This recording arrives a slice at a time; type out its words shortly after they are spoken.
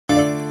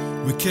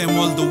We came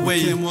all the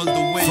way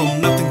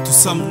from nothing to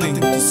something.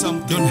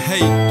 Don't hate,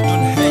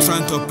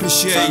 trying to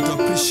appreciate.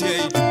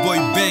 The boy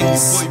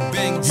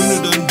Bangz, you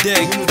know don't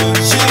dig.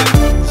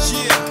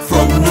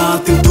 From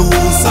nothing to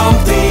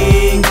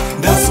something,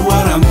 that's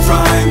what I'm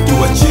trying to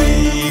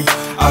achieve.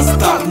 I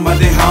start my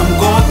day, I'm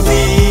gonna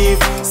leave.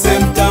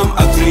 Same time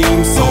I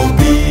dream so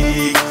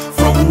big.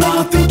 From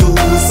nothing to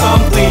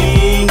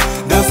something,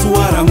 that's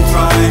what I'm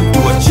trying to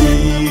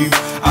achieve.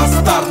 I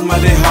start my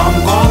day,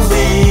 I'm gonna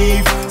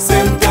leave.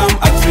 Same time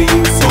I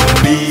dream so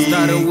big.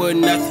 Started with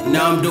nothing,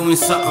 now I'm doing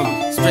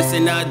something.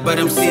 Stressing out, but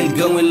I'm still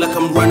going like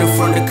I'm running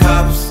from the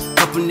cops.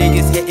 Couple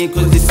niggas hating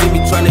cause they see me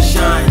tryna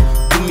shine.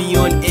 Put me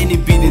on any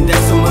beat and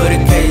that's some other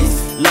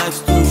case.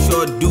 Life's too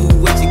short, do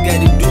what you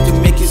gotta do to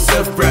make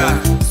yourself proud.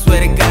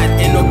 Swear to God,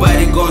 ain't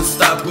nobody gonna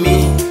stop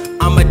me.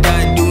 I'ma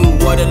die doing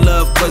what I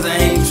love cause I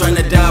ain't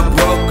tryna die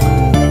broke.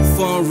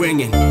 Phone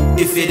ringing,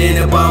 if it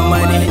ain't about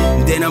money,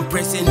 then I'm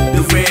pressing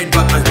the red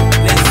button.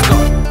 Let's go.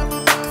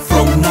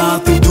 From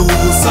nothing to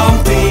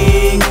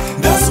something,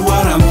 that's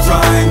what I'm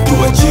trying to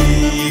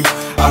achieve.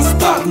 I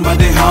start my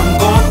day, I'm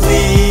gonna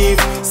leave.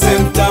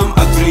 Same time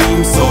I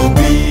dream so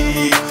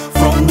big.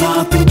 From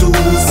nothing to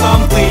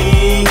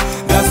something,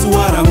 that's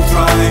what I'm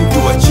trying to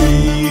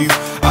achieve.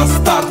 I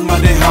start my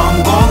day,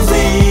 I'm gonna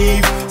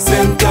leave.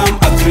 Same time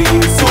I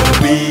dream so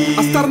big.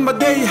 I start my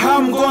day,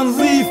 I'm gonna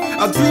leave.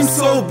 I dream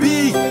so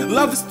big.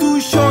 Love is too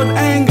short,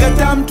 I ain't got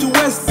time to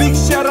waste. Big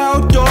shout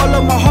out to all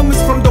of my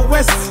homies from the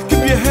west.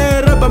 Keep your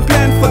head up and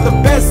plan for the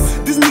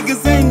best. These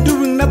niggas ain't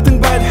doing nothing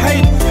but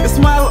hate. A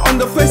smile on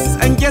the faces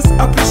and yes,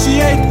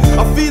 appreciate.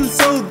 I feel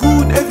so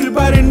good,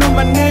 everybody know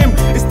my name.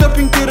 It's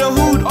stepping to the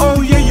hood,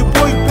 oh yeah, your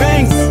boy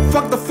Bangz.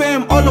 Fuck the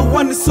fame, all I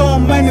want is so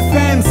many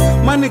fans.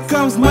 Money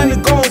comes, money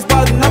goes,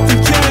 but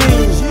nothing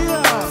change.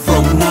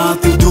 From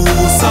nothing to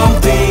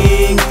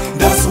something,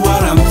 that's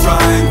what I'm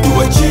trying to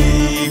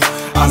achieve.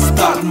 I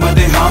start my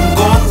day, I'm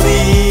gonna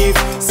leave.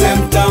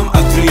 Same time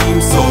I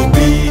dream so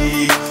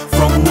big.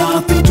 From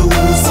nothing to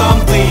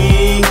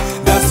something,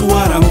 that's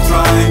what I'm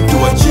trying to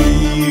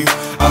achieve.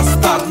 I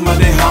start my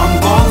day, I'm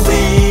gonna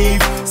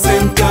leave.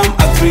 Same time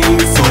I dream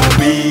so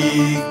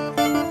big.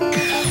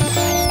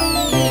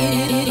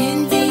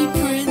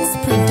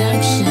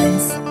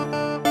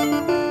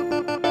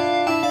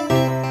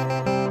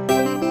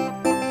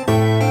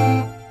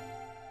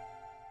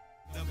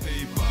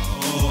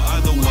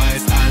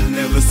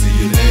 See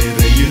you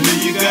later. You know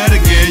you gotta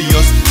get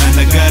yours, and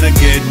I gotta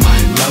get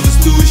mine. Love is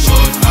too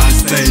short, I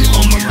stay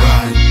on my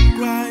grind.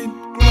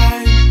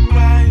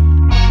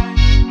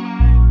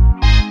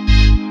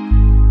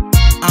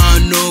 I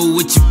don't know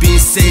what you been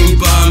saying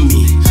about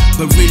me,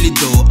 but really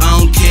though, I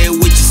don't care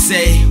what you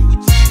say.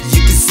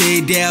 You can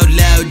say it out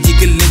loud, you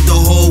can let the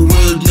whole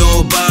world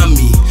know about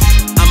me.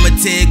 I'ma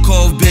take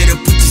off, better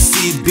put your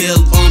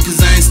seatbelt on,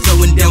 cause I ain't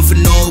slowing down for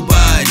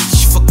nobody.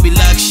 She fuck me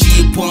like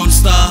she a porn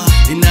star,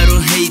 and I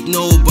don't hate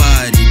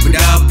nobody, but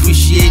I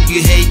appreciate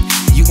you hate.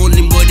 You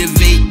only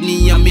motivate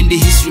me, I'm in the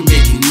history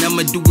making.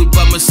 I'ma do it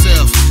by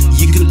myself.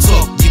 You can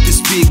talk, you can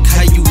speak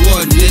how you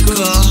want,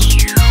 nigga.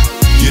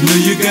 You know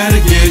you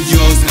gotta get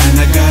yours, and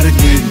I gotta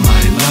get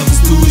mine. Love is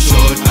too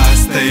short, I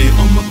stay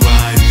on my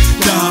grind.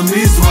 Time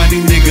is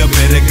running, nigga,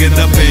 better get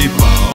the paper.